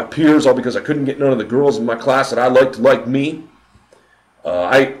faggot by my peers, all because I couldn't get none of the girls in my class that I liked to like me.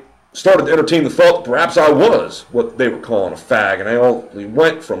 I started to entertain the thought that perhaps I was what they were calling a fag, and I only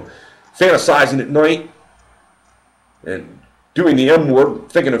went from fantasizing at night and doing the M word,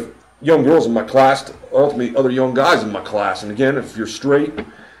 thinking of young girls in my class to ultimately other young guys in my class. And again, if you're straight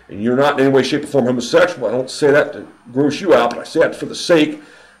and you're not in any way, shape, or form homosexual, I don't say that to gross you out, but I say that for the sake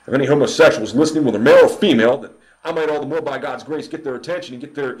of any homosexuals listening, whether male or female, that I might all the more by God's grace get their attention and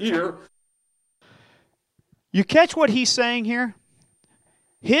get their ear. You catch what he's saying here?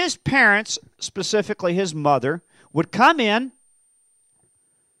 His parents, specifically his mother, would come in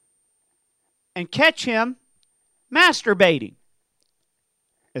and catch him masturbating,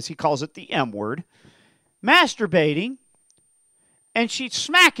 as he calls it, the M word, masturbating, and she'd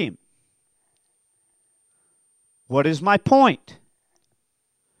smack him. What is my point?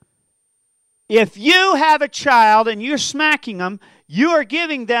 If you have a child and you're smacking them, you are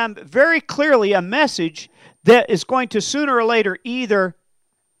giving them very clearly a message that is going to sooner or later either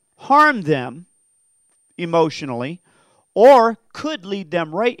harm them emotionally or could lead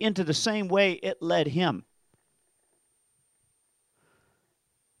them right into the same way it led him.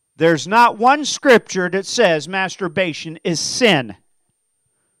 There's not one scripture that says masturbation is sin.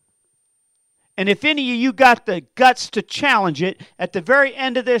 And if any of you got the guts to challenge it, at the very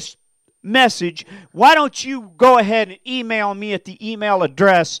end of this message, why don't you go ahead and email me at the email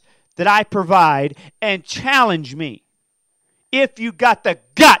address that I provide and challenge me. If you got the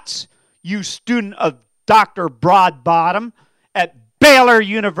guts, you student of Dr. Broadbottom at Baylor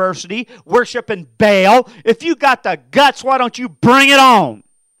University worshiping Baal. If you got the guts, why don't you bring it on?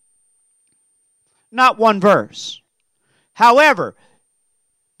 Not one verse. However,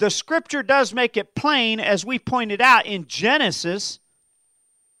 the Scripture does make it plain, as we pointed out in Genesis,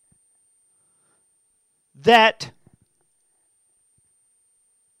 that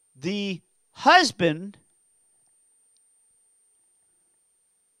the husband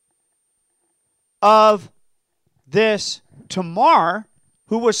of this Tamar,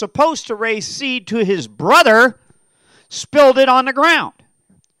 who was supposed to raise seed to his brother, spilled it on the ground.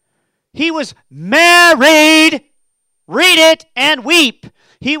 He was married. Read it and weep.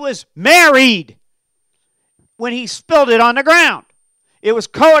 He was married when he spilled it on the ground. It was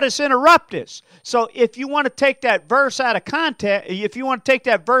coitus interruptus. So if you want to take that verse out of context, if you want to take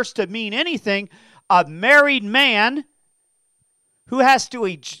that verse to mean anything, a married man who has to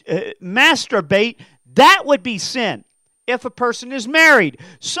masturbate, that would be sin if a person is married.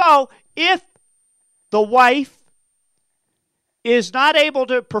 So if the wife is not able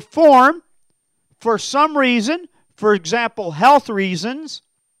to perform for some reason, for example, health reasons,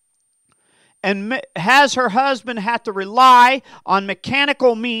 and has her husband have to rely on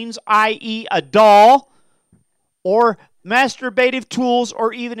mechanical means, i.e. a doll, or masturbative tools,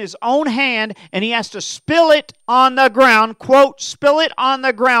 or even his own hand, and he has to spill it on the ground, quote, spill it on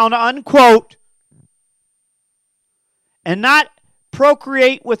the ground, unquote, and not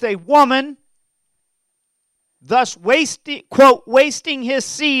procreate with a woman, thus wasting, quote, wasting his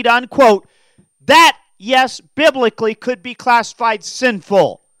seed, unquote, that, yes, biblically could be classified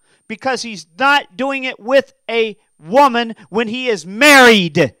sinful, because he's not doing it with a woman when he is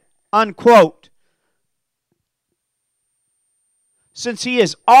married, unquote. Since he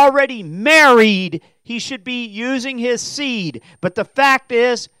is already married, he should be using his seed. But the fact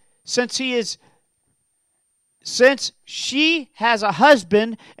is, since she has a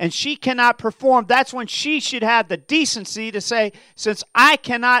husband and she cannot perform, that's when she should have the decency to say, since I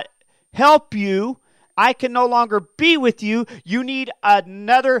cannot help you, I can no longer be with you, you need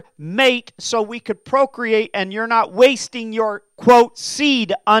another mate so we could procreate and you're not wasting your, quote,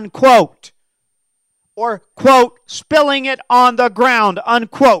 seed, unquote. Or, quote, spilling it on the ground,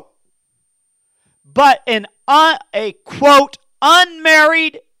 unquote. But a, quote,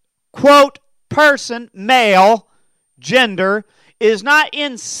 unmarried, quote, person, male, gender, is not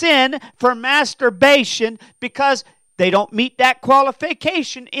in sin for masturbation because they don't meet that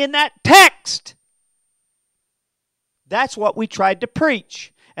qualification in that text. That's what we tried to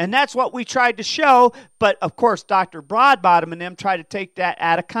preach. And that's what we tried to show. But, of course, Dr. Broadbottom and them tried to take that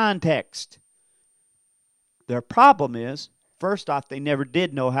out of context. Their problem is, first off, they never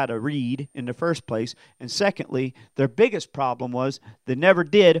did know how to read in the first place. And secondly, their biggest problem was they never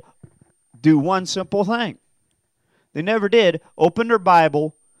did do one simple thing. They never did open their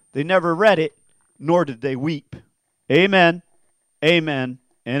Bible. They never read it, nor did they weep. Amen, amen,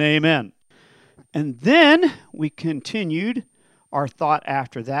 and amen. And then we continued our thought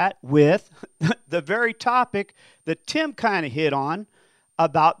after that with the very topic that Tim kind of hit on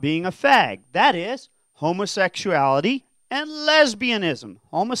about being a fag. That is homosexuality and lesbianism.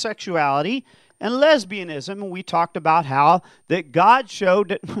 Homosexuality and lesbianism. And we talked about how that God showed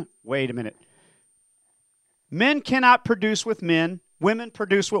that, wait a minute, men cannot produce with men, women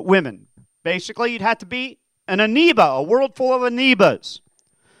produce with women. Basically, you'd have to be an amoeba, a world full of amoebas.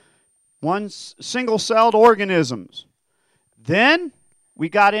 One single-celled organisms. Then we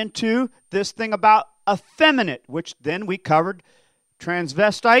got into this thing about effeminate, which then we covered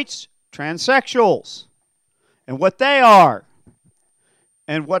transvestites, transsexuals, and what they are,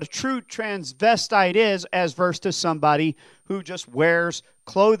 and what a true transvestite is as versed to somebody who just wears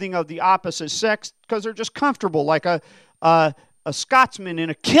clothing of the opposite sex because they're just comfortable, like a Scotsman in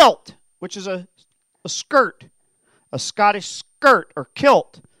a kilt, which is a skirt, a Scottish skirt or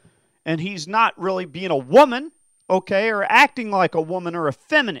kilt. And he's not really being a woman, okay, or acting like a woman or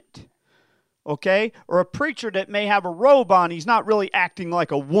effeminate, okay? Or a preacher that may have a robe on, he's not really acting like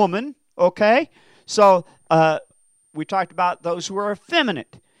a woman, okay? So we talked about those who are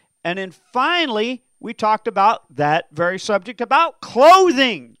effeminate. And then finally, we talked about that very subject about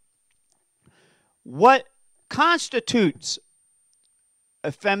clothing. What constitutes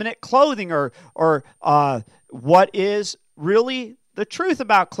effeminate clothing, or what is really the truth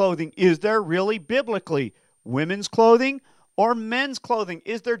about clothing? Is there really biblically women's clothing or men's clothing?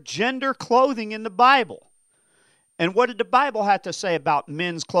 Is there gender clothing in the Bible? And what did the Bible have to say about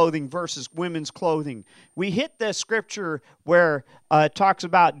men's clothing versus women's clothing? We hit this scripture where it talks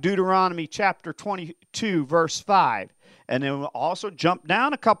about Deuteronomy chapter 22, verse 5. And then we also jumped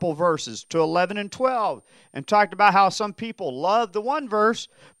down a couple verses to 11 and 12 and talked about how some people love the one verse,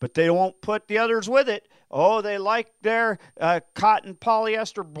 but they won't put the others with it. Oh, they like their cotton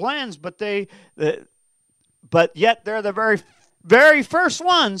polyester blends, but yet they're the very, very first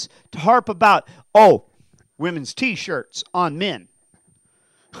ones to harp about, oh, women's T-shirts on men.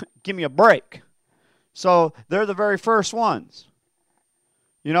 Give me a break. So they're the very first ones.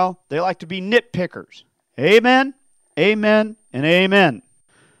 You know, they like to be nitpickers. Amen, amen, and amen.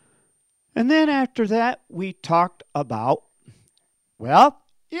 And then after that, we talked about, well,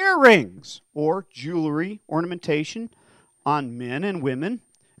 earrings or jewelry, ornamentation on men and women,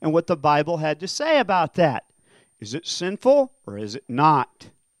 and what the Bible had to say about that. Is it sinful or is it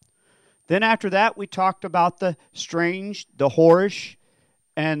not? Then after that, we talked about the strange, the whorish,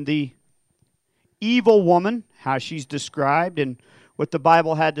 and the evil woman, how she's described, and what the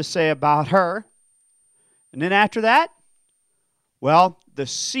Bible had to say about her. And then after that, well, the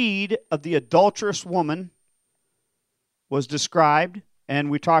seed of the adulterous woman was described, and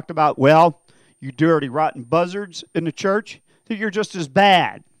we talked about, well, you dirty, rotten buzzards in the church, that you're just as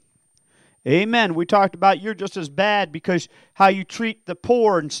bad. Amen. We talked about you're just as bad because how you treat the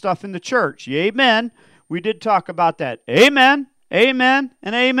poor and stuff in the church. Amen. We did talk about that. Amen, amen,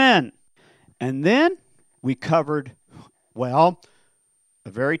 and amen. And then we covered, well, a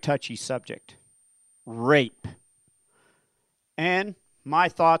very touchy subject, rape. And my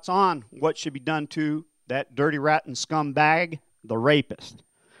thoughts on what should be done to that dirty rat and scumbag, the rapist.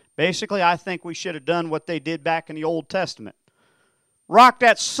 Basically, I think we should have done what they did back in the Old Testament. Rock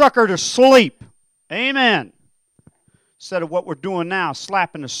that sucker to sleep. Amen. Instead of what we're doing now,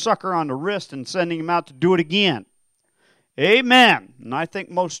 slapping the sucker on the wrist and sending him out to do it again. Amen. And I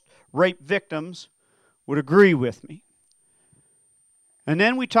think most rape victims would agree with me. And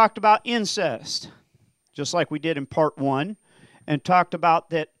then we talked about incest, just like we did in part 1, and talked about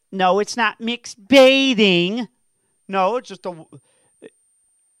that, no, it's not mixed bathing. No, it's just a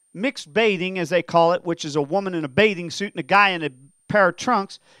mixed bathing, as they call it, which is a woman in a bathing suit and a guy in a pair of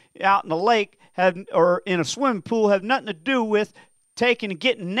trunks out in the lake or in a swimming pool have nothing to do with taking and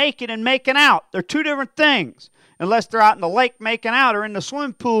getting naked and making out. They're two different things. Unless they're out in the lake making out or in the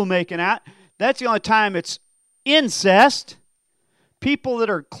swimming pool making out. That's the only time it's incest. People that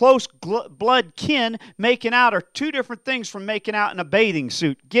are close blood kin making out are two different things from making out in a bathing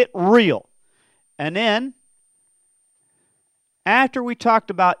suit. Get real. And then, after we talked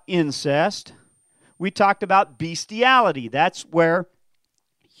about incest, we talked about bestiality. That's where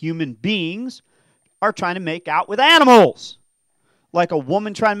human beings are trying to make out with animals. Like a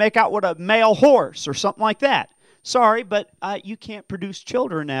woman trying to make out with a male horse or something like that. Sorry, but you can't produce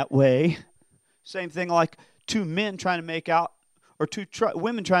children that way. Same thing like two men trying to make out, or two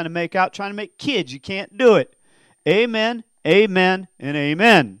women trying to make out, trying to make kids. You can't do it. Amen, amen, and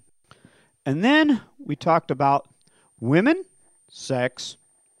amen. And then we talked about women, sex,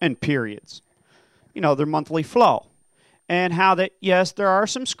 and periods. You know, their monthly flow. And how that, yes, there are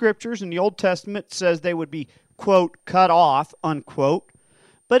some scriptures in the Old Testament that says they would be, quote, cut off, unquote.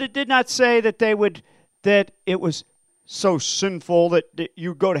 But it did not say that that it was so sinful that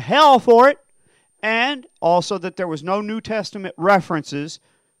you go to hell for it. And also that there was no New Testament references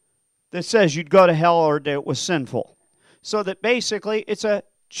that says you'd go to hell or that it was sinful. So that basically it's a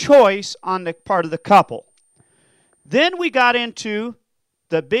choice on the part of the couple. Then we got into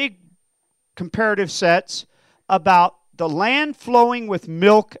the big comparative sets about the land flowing with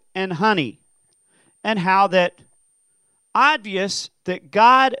milk and honey, and how that obvious that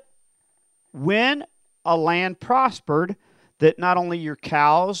God, when a land prospered, that not only your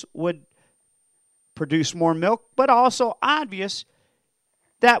cows would produce more milk, but also obvious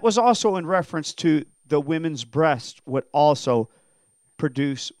that was also in reference to the women's breast would also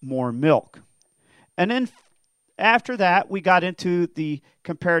produce more milk. And then after that, we got into the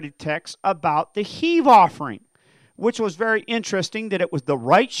comparative text about the heave offering, which was very interesting that it was the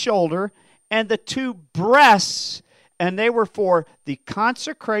right shoulder and the two breasts, and they were for the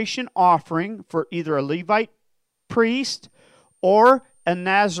consecration offering for either a Levite priest or a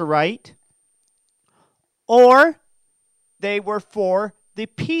Nazirite, or they were for the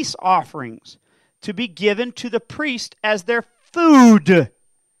peace offerings to be given to the priest as their food.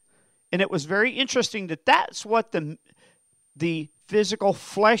 And it was very interesting that that's what the physical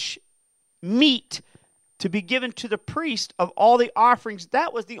flesh meat to be given to the priest of all the offerings,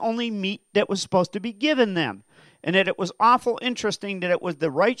 that was the only meat that was supposed to be given them. And that it was awful interesting that it was the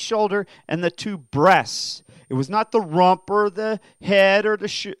right shoulder and the two breasts. It was not the rump or the head or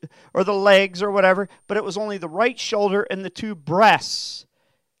the legs or whatever, but it was only the right shoulder and the two breasts.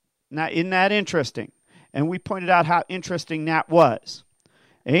 Now, isn't that interesting? And we pointed out how interesting that was.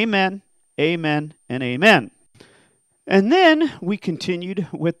 Amen, amen, and amen. And then we continued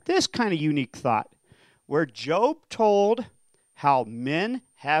with this kind of unique thought, where Job told how men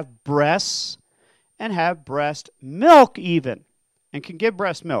have breasts and have breast milk even, and can give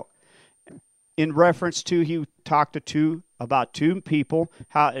breast milk. In reference to, he talked about two people,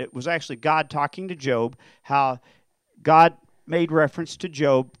 how it was actually God talking to Job, how God made reference to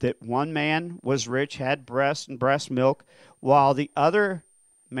Job that one man was rich, had breast and breast milk, while the other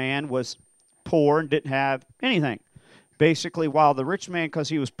man was poor and didn't have anything. Basically, while the rich man, because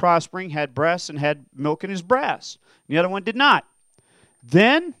he was prospering, had breasts and had milk in his breasts. The other one did not.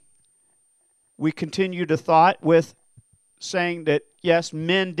 Then we continued the thought with saying that, yes,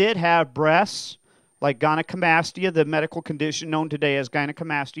 men did have breasts, like gynecomastia, the medical condition known today as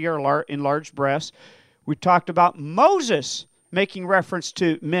gynecomastia, or enlarged breasts. We talked about Moses making reference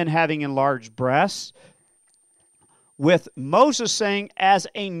to men having enlarged breasts, with Moses saying, as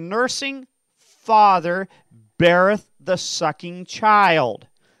a nursing father beareth the sucking child.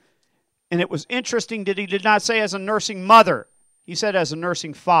 And it was interesting that he did not say as a nursing mother. He said as a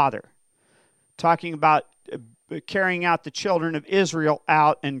nursing father, talking about carrying out the children of Israel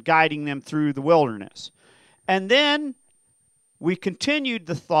out and guiding them through the wilderness. And then we continued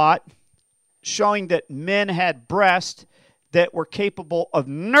the thought, showing that men had breasts that were capable of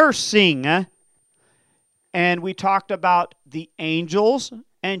nursing. And we talked about the angels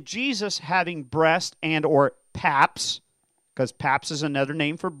and Jesus having breast and or paps, because paps is another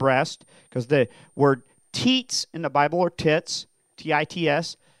name for breast, because the word teats in the Bible are tits,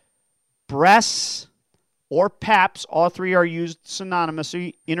 T-I-T-S, breasts or paps, all three are used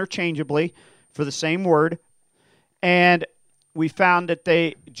synonymously, interchangeably for the same word. And we found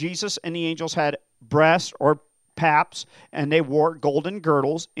that Jesus and the angels had breasts or paps, and they wore golden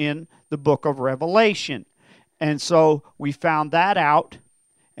girdles in the book of Revelation. And so we found that out,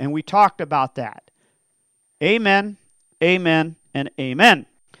 and we talked about that. Amen, amen, and amen.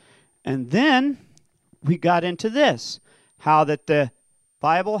 And then we got into this, how that the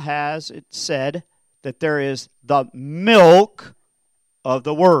Bible has it said that there is the milk of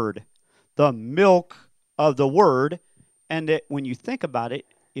the Word. The milk of the Word. And that when you think about it,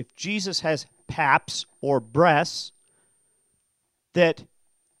 if Jesus has paps or breasts, that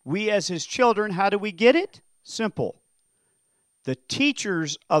we as his children, how do we get it? Simple. The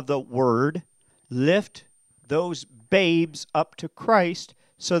teachers of the Word lift those babes up to Christ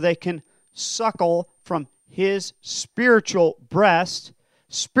so they can suckle from his spiritual breast,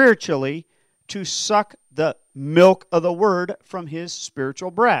 spiritually, to suck the milk of the Word from his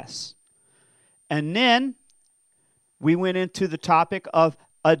spiritual breasts. And then we went into the topic of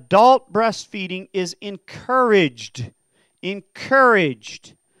adult breastfeeding is encouraged.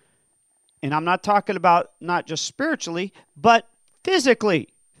 Encouraged. And I'm not talking about not just spiritually, but physically.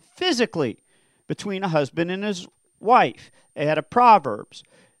 Physically. Between a husband and his wife. Out of Proverbs.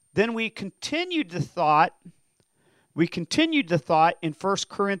 Then we continued the thought in 1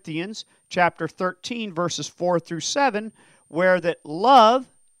 Corinthians chapter 13, verses 4 through 7, where that love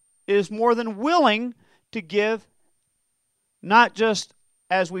is more than willing to give, not just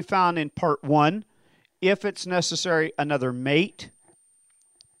as we found in part 1, if it's necessary, another mate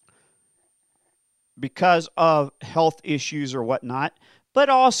because of health issues or whatnot, but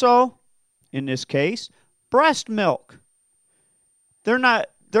also, in this case, breast milk. They're not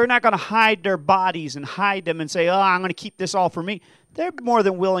going to hide their bodies and hide them and say, oh, I'm going to keep this all for me. They're more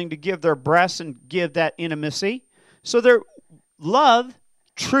than willing to give their breasts and give that intimacy. So their love,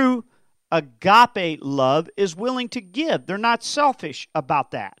 true agape love, is willing to give. They're not selfish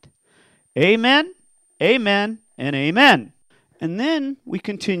about that. Amen, amen, and amen. And then we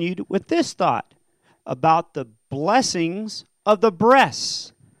continued with this thought about the blessings of the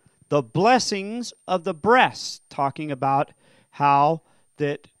breasts. The blessings of the breasts, talking about how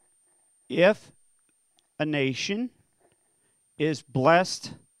that if a nation is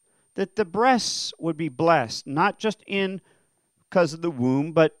blessed, that the breasts would be blessed, not just in because of the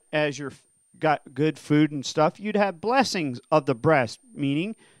womb, but as you've got good food and stuff, you'd have blessings of the breast,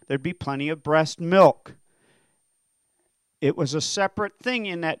 meaning there'd be plenty of breast milk. It was a separate thing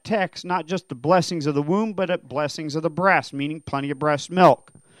in that text, not just the blessings of the womb, but blessings of the breast, meaning plenty of breast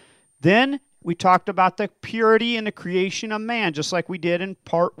milk. Then we talked about the purity and the creation of man, just like we did in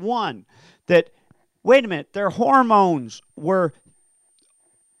part 1. That, wait a minute, their hormones were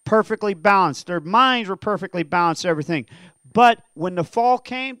perfectly balanced. Their minds were perfectly balanced, everything. But when the fall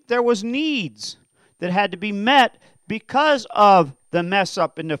came, there was needs that had to be met because of the mess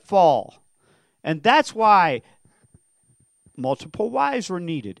up in the fall. And that's why multiple wives were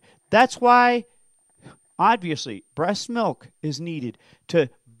needed. That's why Obviously, breast milk is needed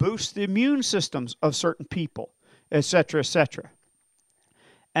to boost the immune systems of certain people, etc., etc.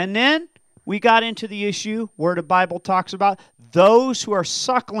 And then we got into the issue where the Bible talks about those who are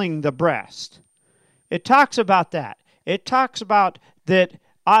suckling the breast. It talks about that. It talks about that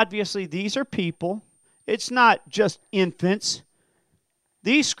obviously these are people. It's not just infants.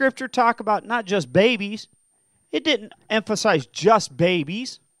 These scripture talk about not just babies. It didn't emphasize just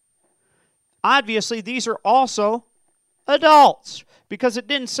babies. Obviously, these are also adults because it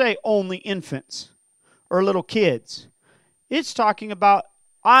didn't say only infants or little kids. It's talking about,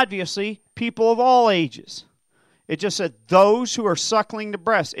 obviously, people of all ages. It just said those who are suckling the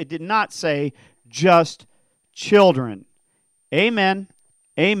breast. It did not say just children. Amen,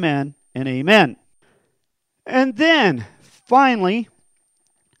 amen, and amen. And then, finally,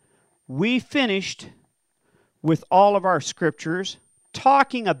 we finished with all of our scriptures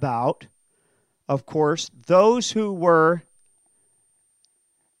talking about, of course, those who were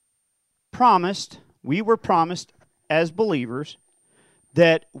promised, we were promised as believers,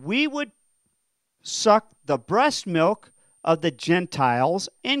 that we would suck the breast milk of the Gentiles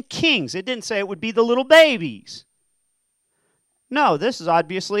and kings. It didn't say it would be the little babies. No, this is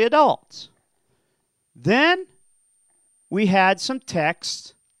obviously adults. Then we had some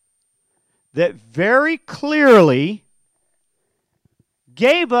texts that very clearly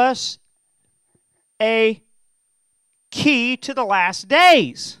gave us a key to the last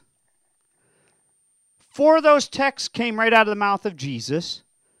days. 4 of those texts came right out of the mouth of Jesus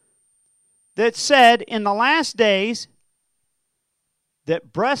that said in the last days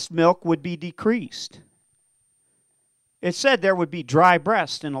that breast milk would be decreased. It said there would be dry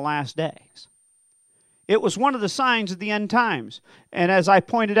breast in the last days. It was one of the signs of the end times. And as I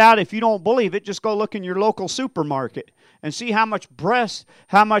pointed out, if you don't believe it, just go look in your local supermarket and see how much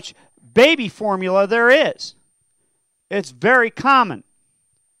baby formula there is. It's very common.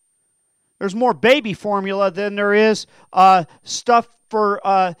 There's more baby formula than there is stuff for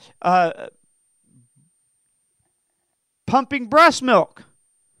pumping breast milk.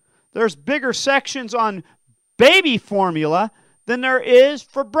 There's bigger sections on baby formula than there is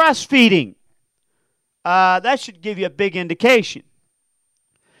for breastfeeding. That should give you a big indication.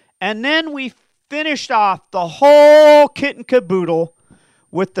 And then we finished off the whole kit and caboodle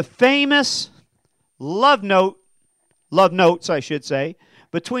with the famous love notes, I should say,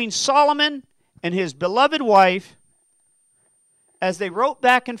 between Solomon and his beloved wife as they wrote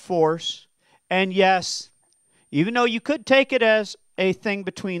back and forth. And yes, even though you could take it as a thing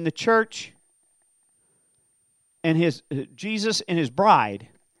between the church and Jesus and his bride,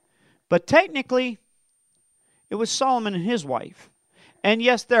 but technically it was Solomon and his wife. And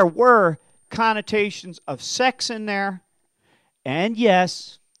yes, there were connotations of sex in there. And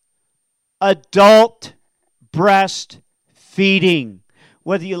yes, adult breastfeeding.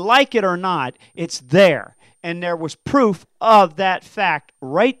 Whether you like it or not, it's there. And there was proof of that fact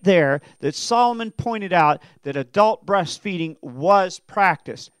right there that Solomon pointed out that adult breastfeeding was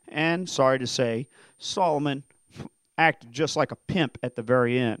practiced. And sorry to say, Solomon acted just like a pimp at the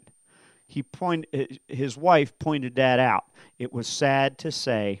very end. His wife pointed that out. It was sad to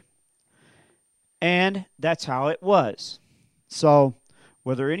say. And that's how it was. So,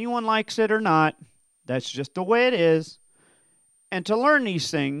 whether anyone likes it or not, that's just the way it is. And to learn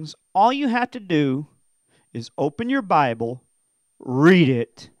these things, all you have to do is open your Bible, read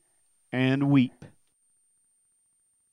it, and weep.